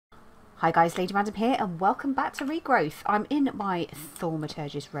Hi guys, Lady Random here and welcome back to Regrowth. I'm in my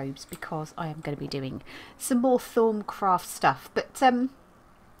Thaumaturgist robes because I am going to be doing some more Thaumcraft stuff. But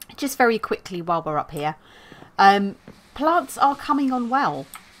just very quickly while we're up here, plants are coming on well.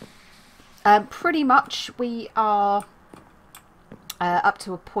 Pretty much we are up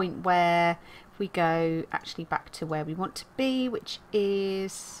to a point where we go actually back to where we want to be, which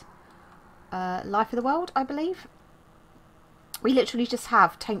is Life of the World, I believe. We literally just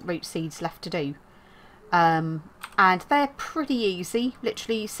have taint root seeds left to do. And they're pretty easy.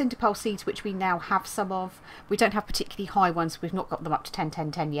 Literally cinder pearl seeds, which we now have some of. We don't have particularly high ones. We've not got them up to 10, 10,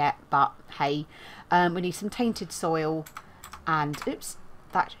 10 yet. But hey, we need some tainted soil. And oops,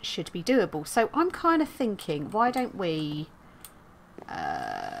 that should be doable. So I'm kind of thinking, why don't we...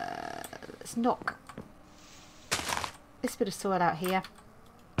 let's knock this bit of soil out here.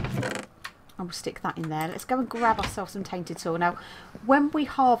 And we'll stick that in there. Let's go and grab ourselves some tainted soil. Now, when we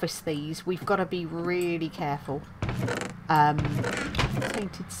harvest these, we've got to be really careful.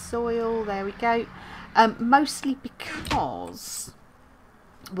 Tainted soil, there we go. Mostly because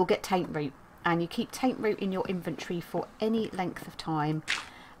we'll get taint root. And you keep taint root in your inventory for any length of time.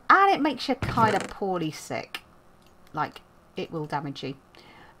 And it makes you kind of poorly sick. Like, it will damage you.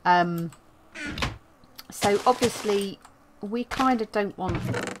 So, obviously, we kind of don't want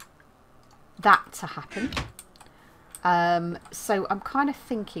that to happen. So I'm kind of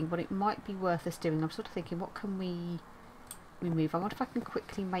thinking what it might be worth us doing. I'm sort of thinking, what can we remove? I wonder if I can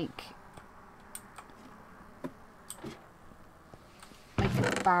quickly make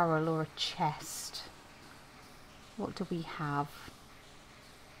a barrel or a chest. What do we have?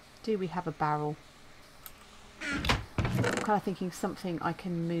 Do we have a barrel? I'm kind of thinking something I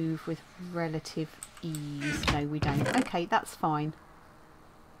can move with relative ease. No, we don't. Okay, that's fine.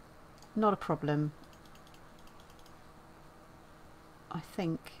 Not a problem. I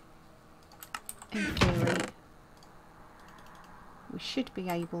think, in theory, we should be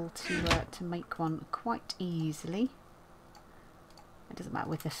able to make one quite easily. It doesn't matter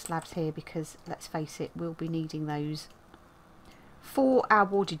with the slabs here because, let's face it, we'll be needing those for our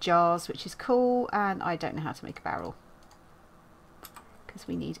water jars, which is cool. And I don't know how to make a barrel because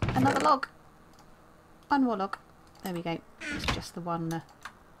we need another log. One more log. There we go. It's just the one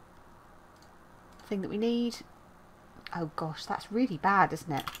thing that we need. Oh gosh, that's really bad,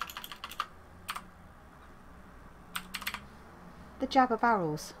 isn't it? The jabber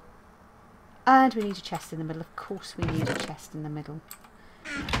barrels. And we need a chest in the middle. Of course we need a chest in the middle.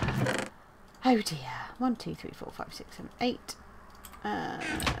 Oh dear. 1, 2, 3, 4, 5, 6, 7, 8.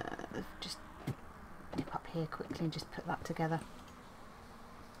 Just nip up here quickly and just put that together.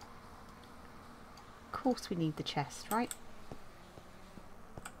 Of course we need the chest, right?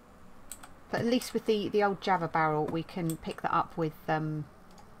 But at least with the old Jabber barrel, we can pick that up with our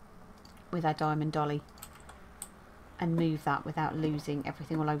diamond dolly and move that without losing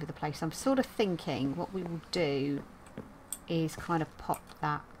everything all over the place. I'm sort of thinking what we will do is kind of pop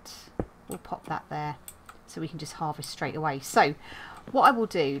that. We'll pop that there so we can just harvest straight away. So what I will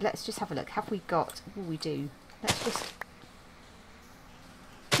do, let's just have a look. Have we got? What we do? Let's just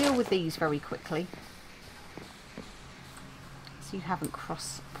deal with these very quickly. You haven't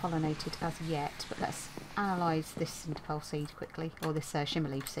cross-pollinated as yet, but let's analyse this cinder pearl seed quickly, or this shimmer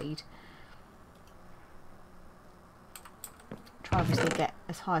leaf seed. Try obviously to get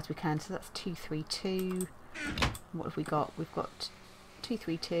as high as we can. So that's 232. What have we got? We've got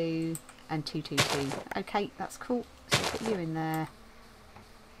 232 and 222. Okay, that's cool. So we'll put you in there.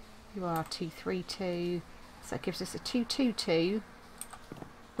 You are 232. So that gives us a 222,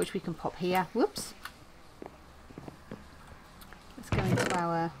 which we can pop here. Whoops. Let's go into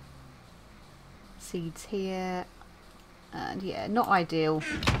our seeds here, and yeah, not ideal,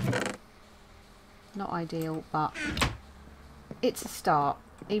 but it's a start.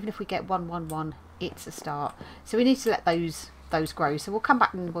 Even if we get 1, 1, 1, it's a start. So we need to let those grow. So we'll come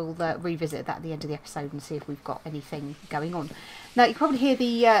back and we'll revisit that at the end of the episode and see if we've got anything going on. Now you can probably hear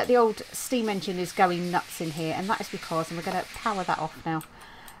the old steam engine is going nuts in here, and that is because, and we're going to power that off now.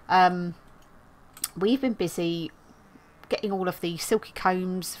 We've been busy getting all of the silky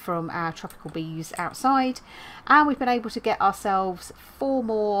combs from our tropical bees outside, and we've been able to get ourselves 4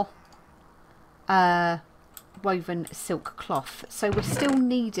 more woven silk cloth. So we're still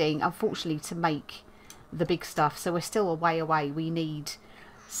needing, unfortunately, to make the big stuff, so we're still a way away. We need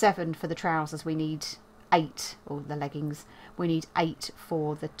 7 for the trousers, we need 8, or the leggings, we need 8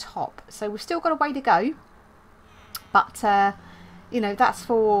 for the top. So we've still got a way to go, but you know, that's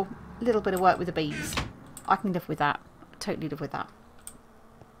for a little bit of work with the bees. I can live with that. Totally live with that.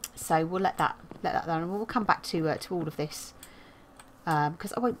 So we'll let that down, and we'll come back to all of this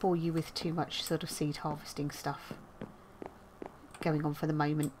because I won't bore you with too much sort of seed harvesting stuff going on for the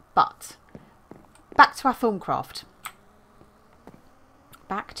moment. But back to our Thorncraft.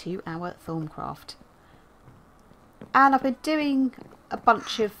 Back to our Thorncraft. And I've been doing a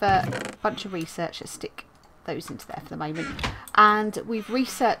bunch of research. Let's stick those into there for the moment. And we've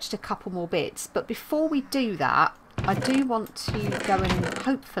researched a couple more bits. But before we do that, I do want to go and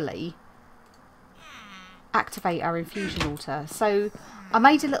hopefully activate our Infusion Altar. So I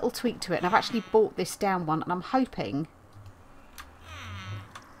made a little tweak to it, and I've actually bought this down one, and I'm hoping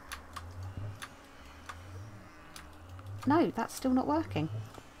no, that's still not working.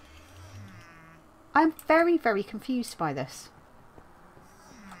 I'm very, very confused by this,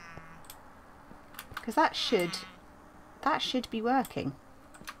 because that should be working.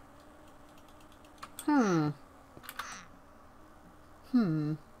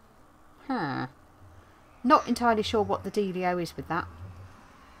 Not entirely sure what the dealio is with that.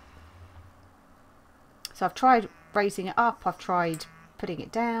 So I've tried raising it up, I've tried putting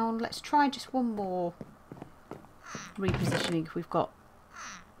it down. Let's try just one more repositioning if we've got.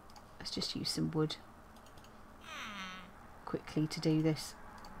 Let's just use some wood quickly to do this.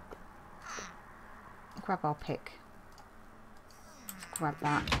 Grab our pick. Let's grab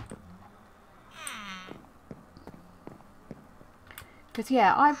that. Because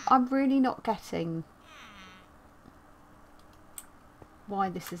yeah, I'm really not getting why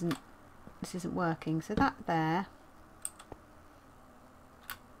this isn't working. So that there,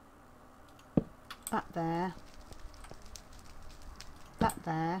 that there, that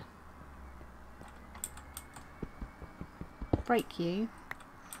there. Break you.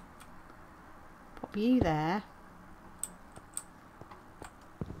 Pop you there.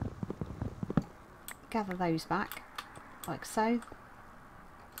 Gather those back like so.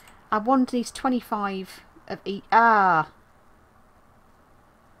 I want these 25 of each.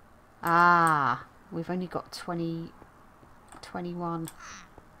 We've only got 21.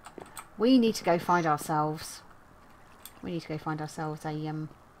 We need to go find ourselves. We need to go find ourselves a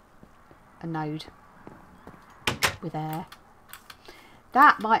node with air.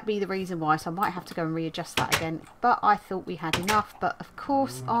 That might be the reason why, so I might have to go and readjust that again. But I thought we had enough. But of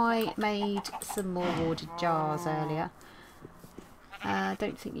course I made some more water jars earlier. I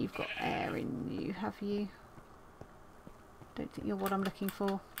don't think you've got air in you, have you? Don't think you're what I'm looking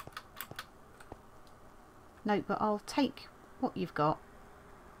for. No, but I'll take what you've got.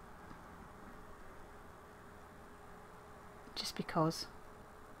 Just because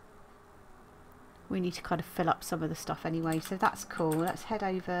we need to kind of fill up some of the stuff anyway, so that's cool. Let's head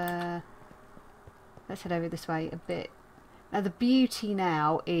over this way a bit. Now the beauty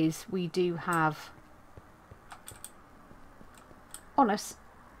now is we do have on us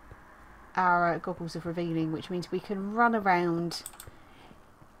our goggles of revealing, which means we can run around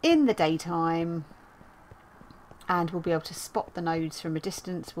in the daytime and we'll be able to spot the nodes from a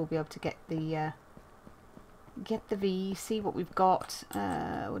distance. We'll be able to get the V, see what we've got.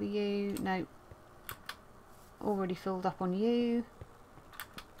 What are you? No, already filled up on you.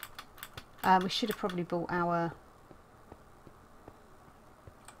 We should have probably bought our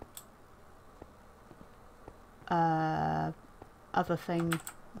other thing,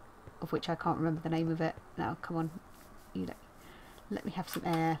 of which I can't remember the name of it. Now, come on, you let me have some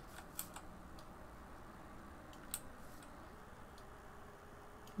air.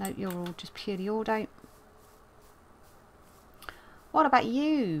 No, you're all just purely auto. What about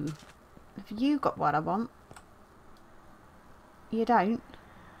you? Have you got what I want? You don't.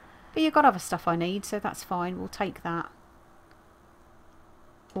 But you've got other stuff I need, so that's fine. We'll take that.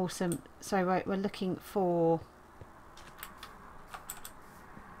 Awesome. So right, we're looking for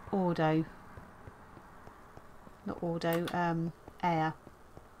Ordo. Not Ordo, air.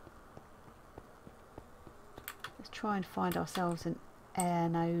 Let's try and find ourselves an air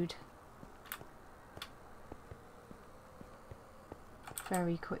node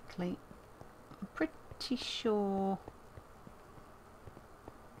very quickly. I'm pretty sure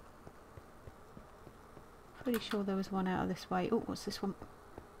there was one out of this way. Oh, what's this one?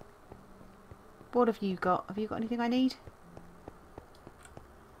 What have you got? Have you got anything I need?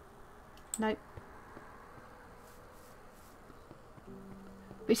 Nope.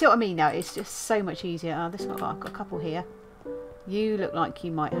 But you see what I mean now? It's just so much easier. Oh, this one, I've got a couple here. You look like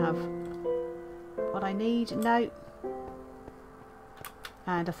you might have what I need. No.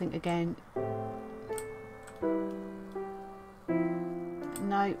 And I think again.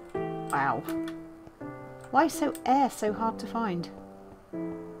 No. Wow. Why is air so hard to find?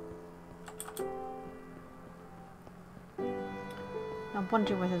 I'm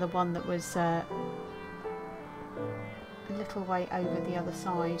wondering whether the one that was a little way over the other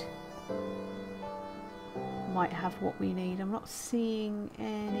side might have what we need. I'm not seeing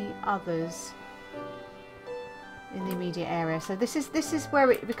any others in the immediate area, so this is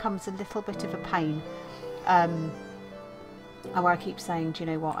where it becomes a little bit of a pain. Where I keep saying, do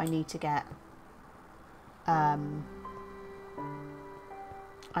you know what, I need to get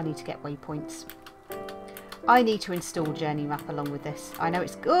waypoints. I need to install journey map along with this. I know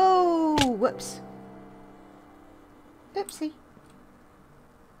it's... Oh! Whoops. Oopsie.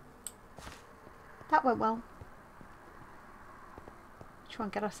 That went well. Try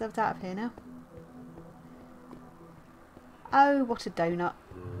and get ourselves out of here now. Oh, what a donut.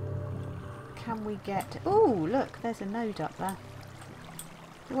 Can we get... Oh, look, there's a node up there.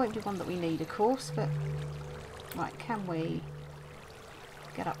 It won't be one that we need, of course, but... Right, can we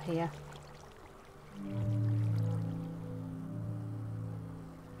get up here?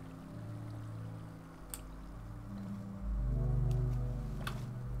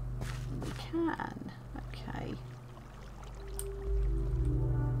 We can. Okay.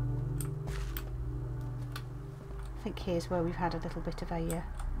 I think here's where we've had a little bit of a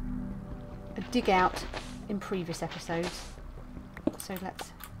dig out in previous episodes. So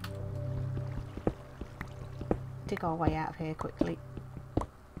let's dig our way out of here quickly.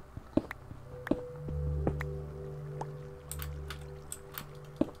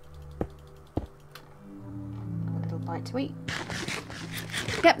 A little bite to eat.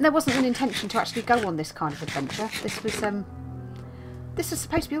 Yep, there wasn't an intention to actually go on this kind of adventure. This was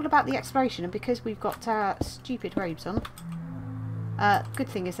supposed to be all about the exploration, and because we've got stupid robes on, good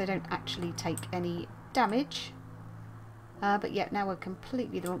thing is they don't actually take any damage. But yeah, now we're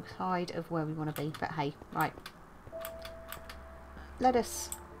completely the wrong side of where we want to be. But hey, right. Let us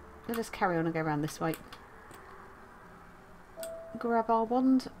carry on and go around this way. Grab our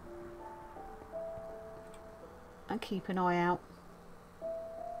wand and keep an eye out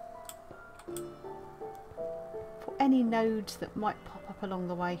for any nodes that might pop up along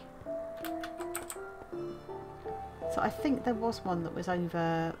the way. So I think there was one that was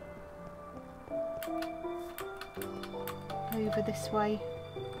over this way.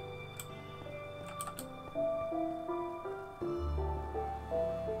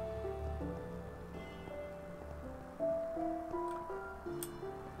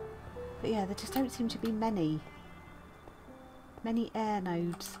 But yeah, there just don't seem to be many air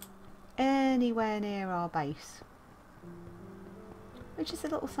nodes anywhere near our base, which is a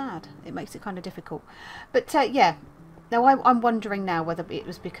little sad. It makes it kind of difficult. But yeah, now I'm wondering now whether it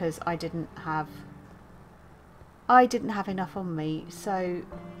was because I didn't have enough on me. So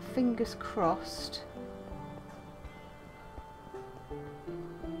fingers crossed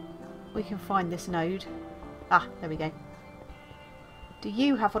we can find this node. Ah, there we go. Do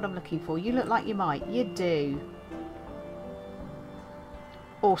you have what I'm looking for? You look like you might. You do.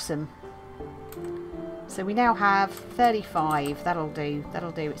 Awesome. So we now have 35. That'll do.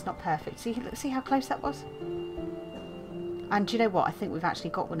 That'll do. It's not perfect. See how close that was? And do you know what? I think we've actually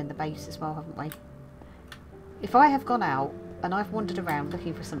got one in the base as well, haven't we? If I have gone out and I've wandered around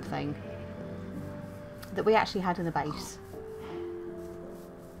looking for something that we actually had in the base,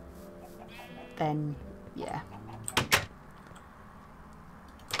 then yeah.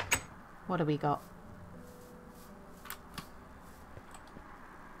 What have we got?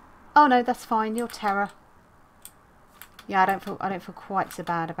 Oh no, that's fine. You're terror. Yeah, I don't feel quite so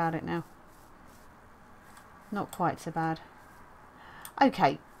bad about it now. Not quite so bad.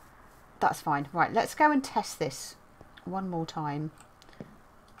 Okay, that's fine. Right, let's go and test this one more time.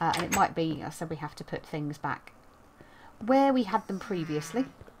 And it might be, I said, we have to put things back where we had them previously.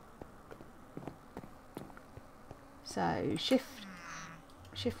 So shift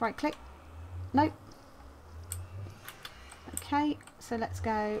right click. Nope. Okay, so let's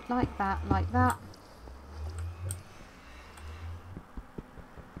go like that, like that.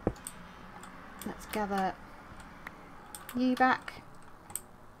 Let's gather you back.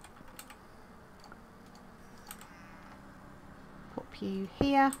 Pop you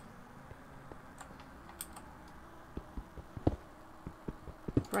here.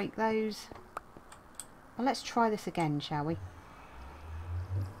 Break those. Well, let's try this again, shall we?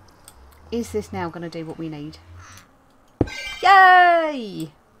 Is this now going to do what we need?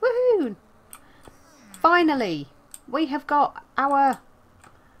 Yay! Woohoo! Finally, we have got our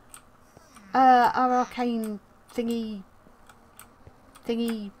arcane thingy,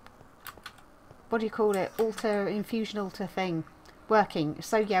 what do you call it? Altar, infusion altar thing working.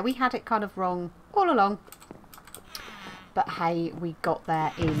 So yeah, we had it kind of wrong all along. But hey, we got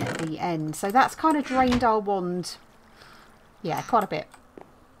there in the end. So that's kind of drained our wand. Yeah, quite a bit.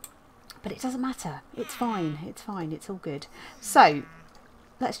 But it doesn't matter. It's fine. It's fine. It's all good. So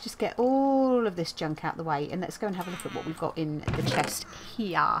let's just get all of this junk out the way and let's go and have a look at what we've got in the chest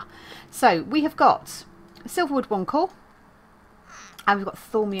here. So we have got a silverwood wand core and we've got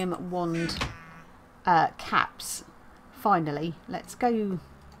thaumium wand caps. Finally, let's go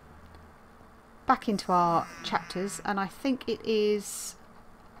back into our chapters and I think it is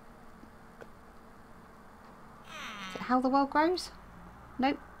it How the World Grows?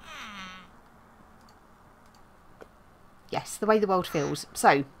 Nope. Yes, The Way the World Feels.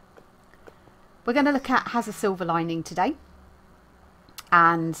 So, we're going to look at Has a Silver Lining today.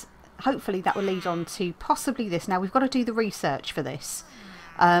 And hopefully that will lead on to possibly this. Now, we've got to do the research for this.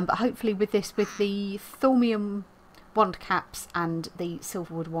 But hopefully with this, with the thaumium wand caps and the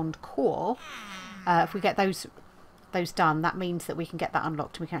silverwood wand core, if we get those done, that means that we can get that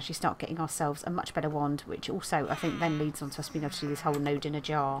unlocked and we can actually start getting ourselves a much better wand, which also I think then leads on to us being able to do this whole node in a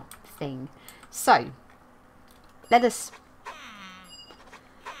jar thing. So, let us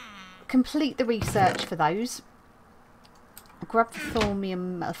complete the research for those. Grab the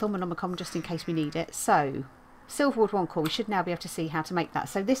thaumonomicon just in case we need it. So, silverwood wand core, we should now be able to see how to make that.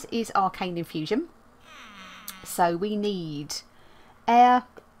 So this is arcane infusion. So we need air,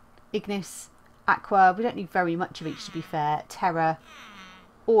 ignis, aqua. We don't need very much of each to be fair. Terra,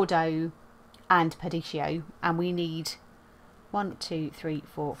 ordo, and perditio. And we need 1, 2, 3,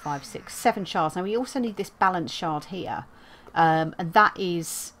 4, 5, 6, 7 shards. Now we also need this balance shard here. And that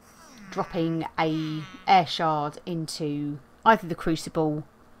is dropping a air shard into either the crucible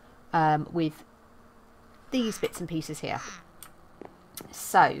with these bits and pieces here.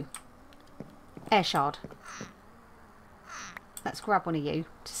 So, air shard. Let's grab one of you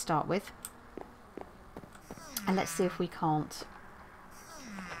to start with. And let's see if we can't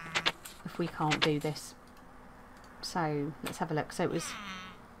do this. So, let's have a look. So it was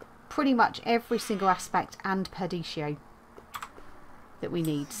pretty much every single aspect and perditio that we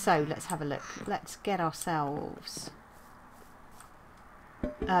need. So let's have a look. Let's get ourselves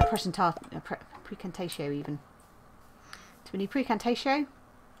precantatio even. So we need precantatio.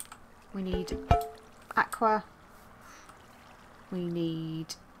 We need aqua. We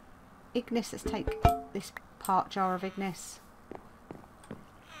need ignis. Let's take this part jar of ignis.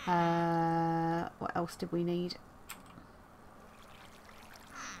 What else did we need?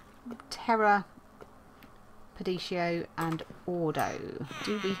 Terra, perditio, and ordo.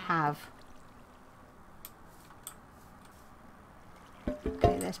 Do we have?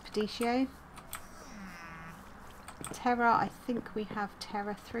 Okay, there's perditio. Terra, I think we have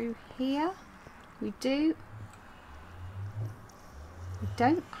Terra through here. We do. We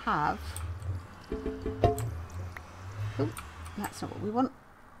don't have. Oh, that's not what we want.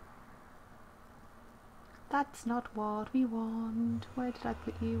 That's not what we want. Where did I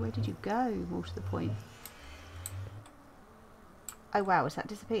put you? Where did you go? More to the point. Oh wow, has that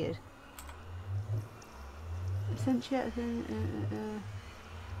disappeared? Essentia.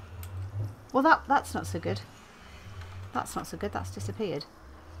 Well, that's not so good. That's not so good. That's disappeared.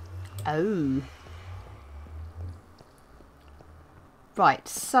 Oh. Right.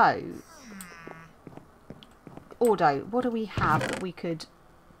 So, ordo. What do we have that we could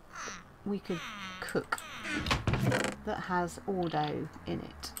cook that has ordo in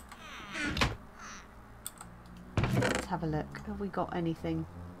it? Let's have a look. Have we got anything?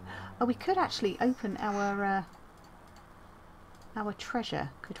 Oh, we could actually open our treasure,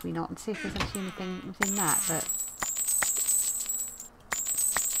 could we not? And see if there's actually anything within that. But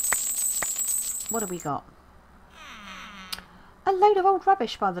what have we got? A load of old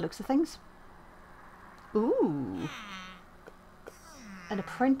rubbish by the looks of things. Ooh. An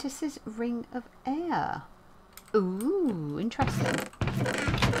apprentice's ring of air. Ooh, interesting.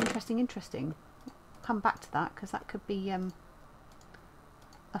 Interesting. Come back to that because that could be a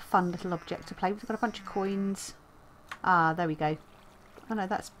fun little object to play with. We've got a bunch of coins. Ah, there we go. Oh no,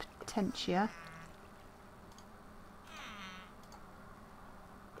 that's potentia.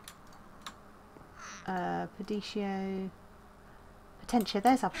 Perditio. Potentia,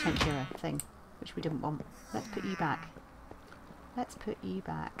 there's our potentia thing, which we didn't want. Let's put you back. Let's put you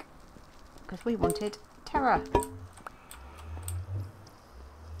back. Because we wanted Terra.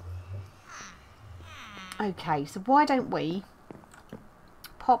 Okay, so why don't we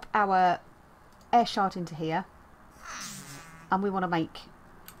pop our air shard into here, and we want to make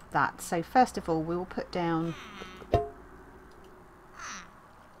that. So first of all, we will put down.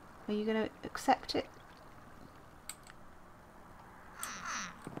 Are you going to accept it?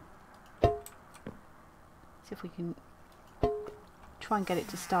 See if we can try and get it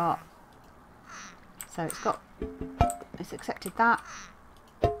to start. So it's accepted that.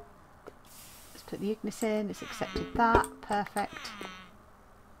 put the Ignis in. It's accepted that. Perfect.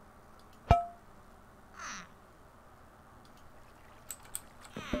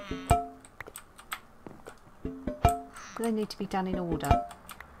 They need to be done in order.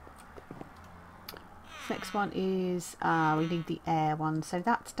 This next one is we need the air one, so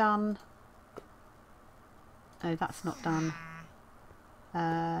that's done. Oh, that's not done.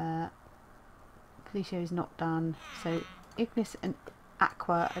 Felicio is not done. So Ignis and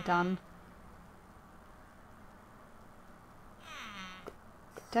Aqua are done.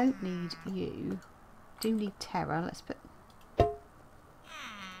 Don't need you. Do need Terra. Let's put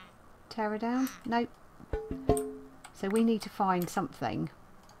Terra down. Nope. So we need to find something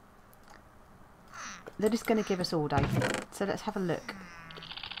that is going to give us all day. So let's have a look.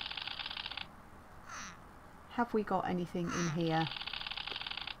 Have we got anything in here?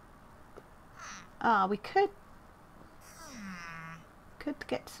 Ah, we could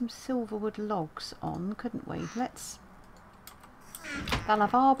get some silverwood logs on, couldn't we? Let's... They'll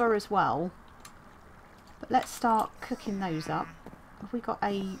have arbor as well. But let's start cooking those up. Have we got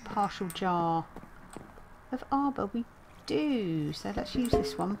a partial jar of arbor? We do. So let's use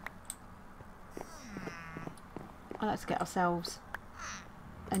this one. And let's get ourselves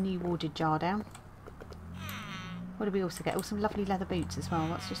a new warded jar down. What do we also get? Oh, some lovely leather boots as well.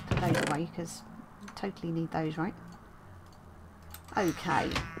 Let's just put those away because we totally need those, right? Okay.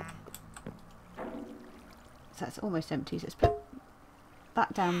 So it's almost empty. So let's put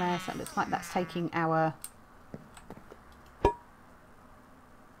that down there. So it looks like that's taking our...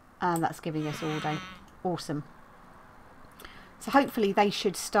 And that's giving us all day. Awesome. So hopefully they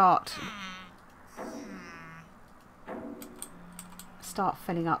should start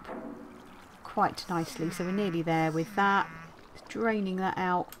filling up quite nicely. So we're nearly there with that. Draining that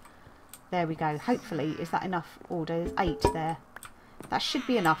out. There we go. Hopefully, is that enough order? There's 8 there. That should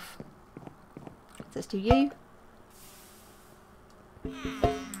be enough. So let's do you.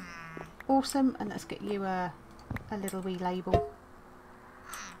 Awesome. And let's get you a little wee label.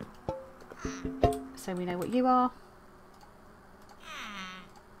 So we know what you are.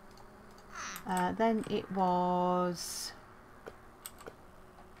 Then it was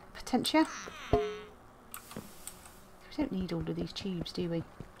Potentia. We don't need all of these tubes, do we?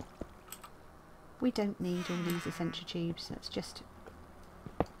 We don't need all these essential tubes. Let's just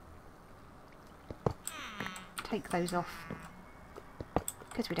take those off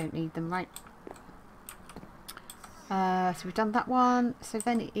because we don't need them, right? So we've done that one. So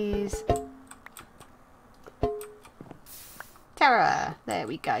then it is Terra. There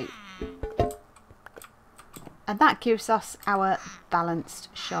we go. And that gives us our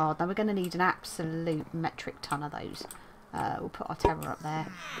balanced shard. Now we're going to need an absolute metric ton of those. We'll put our Terra up there.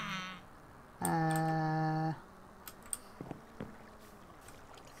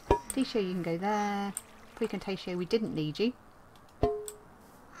 Tisha, you can go there. Precontatio, we didn't need you.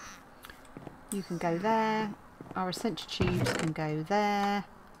 You can go there. Our essential tubes can go there.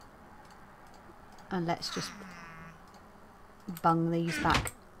 And let's just bung these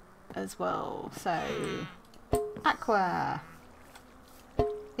back as well. So, Aqua,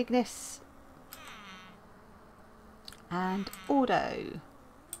 Ignis, and Ordo.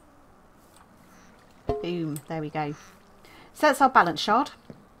 Boom, there we go. So that's our balance shard.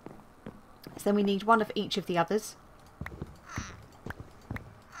 So then we need one of each of the others.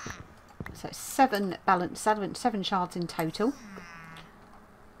 So 7 shards in total.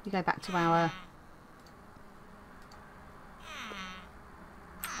 We go back to our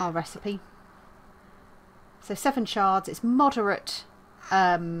recipe. So 7 shards. It's moderate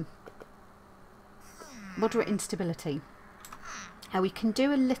instability. Now we can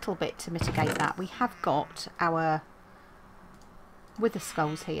do a little bit to mitigate that. We have got our wither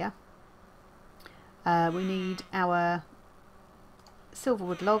skulls here. We need our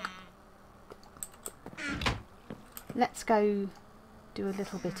silverwood log. Let's go do a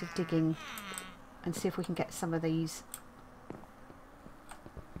little bit of digging and see if we can get some of these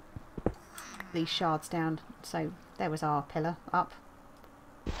shards down. So there was our pillar up.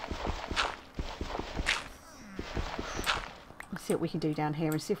 Let's see what we can do down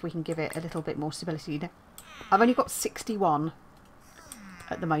here and see if we can give it a little bit more stability. I've only got 61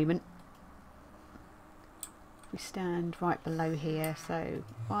 at the moment. We stand right below here, so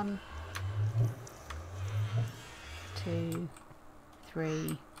 1, 2,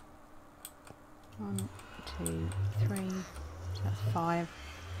 3, 1, 2, 3, so that's 5.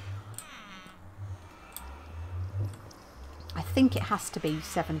 I think it has to be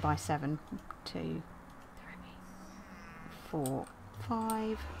 7 by 7. 2, 3, 4,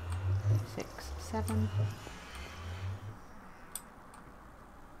 5, 6, 7.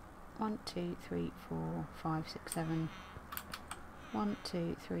 1, 2, 3, 4, 5, 6, 7. 1,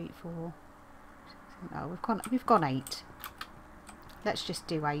 2, 3, 4. 6, 7. Oh, we've gone 8. Let's just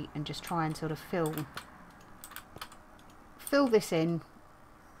do 8 and just try and sort of fill this in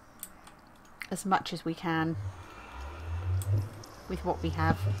as much as we can with what we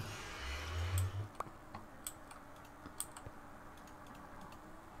have.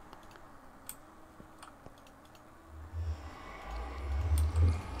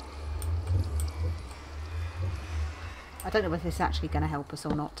 I don't know whether this is actually going to help us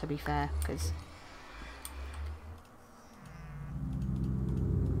or not, to be fair, because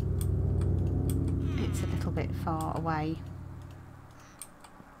it's a little bit far away.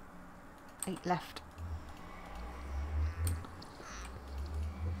 8 left.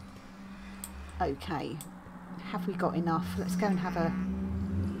 Okay, have we got enough? Let's go and have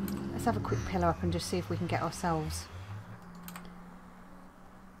a quick pillar up and just see if we can get ourselves.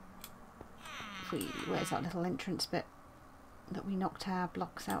 Where's that little entrance bit that we knocked our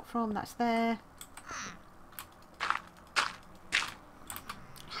blocks out from? That's there.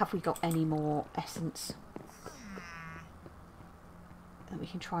 Have we got any more essence that we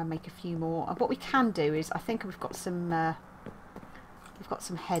can try and make a few more? And what we can do is, I think we've got some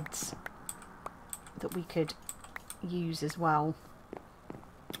heads that we could use as well.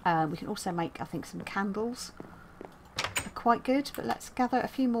 We can also make, I think, some candles. They're quite good, but let's gather a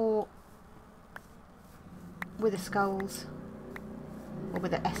few more wither skulls, or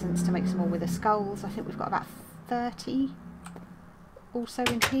wither essence to make some more wither skulls. I think we've got about 30 also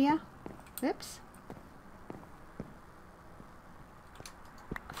in here. Oops.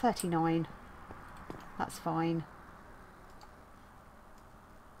 39. That's fine.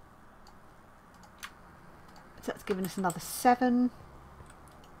 So that's given us another 7.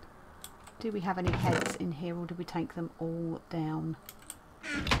 Do we have any heads in here, or did we take them all down?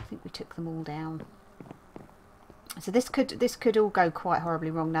 I think we took them all down. So this could all go quite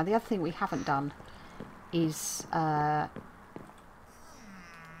horribly wrong. Now the other thing we haven't done is let's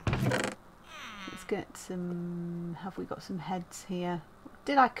get some. Have we got some heads here?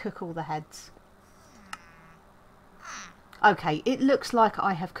 Did I cook all the heads? Okay, it looks like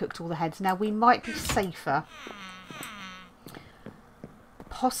I have cooked all the heads. Now we might be safer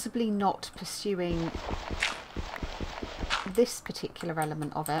possibly not pursuing this particular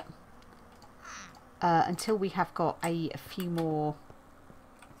element of it until we have got a few more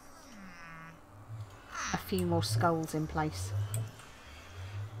skulls in place.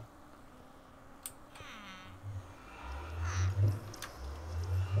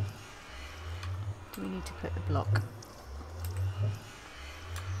 Do we need to put the block?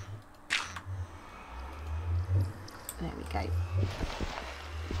 There we go.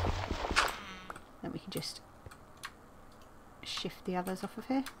 Then we can just shift the others off of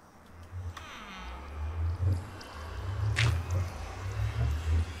here.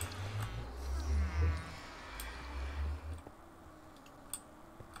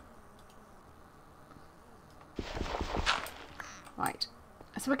 Right,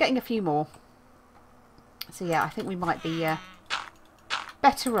 so we're getting a few more. So yeah, I think we might be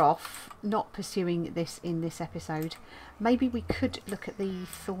better off not pursuing this in this episode. Maybe we could look at the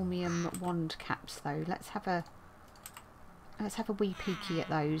thaumium wand caps though. Let's have a wee peeky at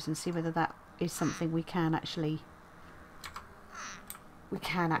those and see whether that is something we can actually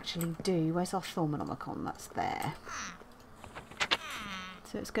do. Where's our thaumonomicon? That's there.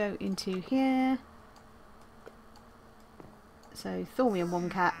 So let's go into here. So thaumium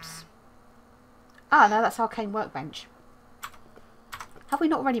wand caps. Ah, no, that's arcane workbench. Have we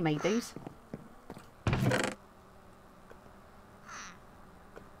not already made these?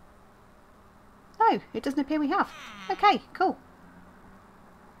 No, it doesn't appear we have. Okay, cool.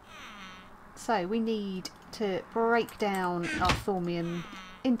 So we need to break down our thaumium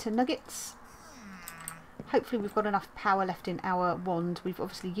into nuggets. Hopefully we've got enough power left in our wand. We've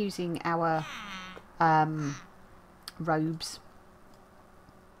obviously using our robes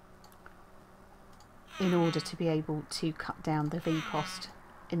in order to be able to cut down the V cost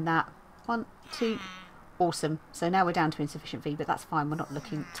in that. 1, 2, awesome. So now we're down to insufficient V, but that's fine. We're not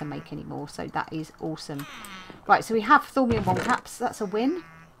looking to make any more, so that is awesome. Right, so we have thaumium wand caps. That's a win.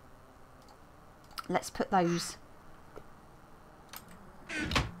 Let's put those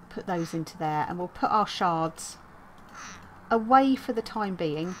into there, and we'll put our shards away for the time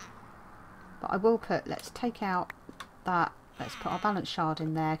being. But I will put, let's take out that. Let's put our balance shard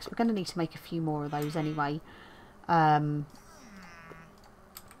in there because we're going to need to make a few more of those anyway. We'll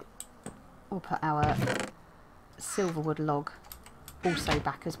put our silverwood log also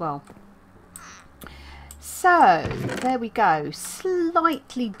back as well. So, there we go.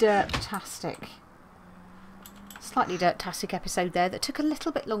 Slightly dirt-tastic episode there that took a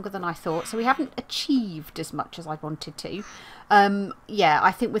little bit longer than I thought. So we haven't achieved as much as I wanted to. Yeah,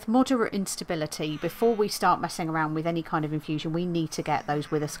 I think with moderate instability, before we start messing around with any kind of infusion, we need to get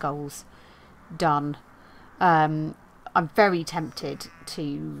those wither skulls done. I'm very tempted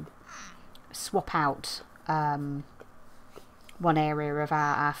to swap out one area of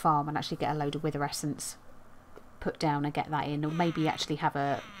our farm and actually get a load of wither essence put down and get that in, or maybe actually have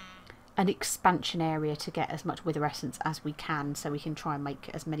an expansion area to get as much wither essence as we can, so we can try and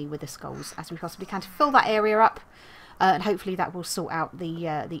make as many wither skulls as we possibly can to fill that area up, and hopefully that will sort out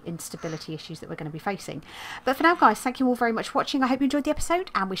the instability issues that we're going to be facing. But for now, guys, thank you all very much for watching. I hope you enjoyed the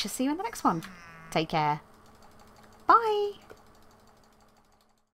episode, and we shall see you in the next one. Take care. Bye.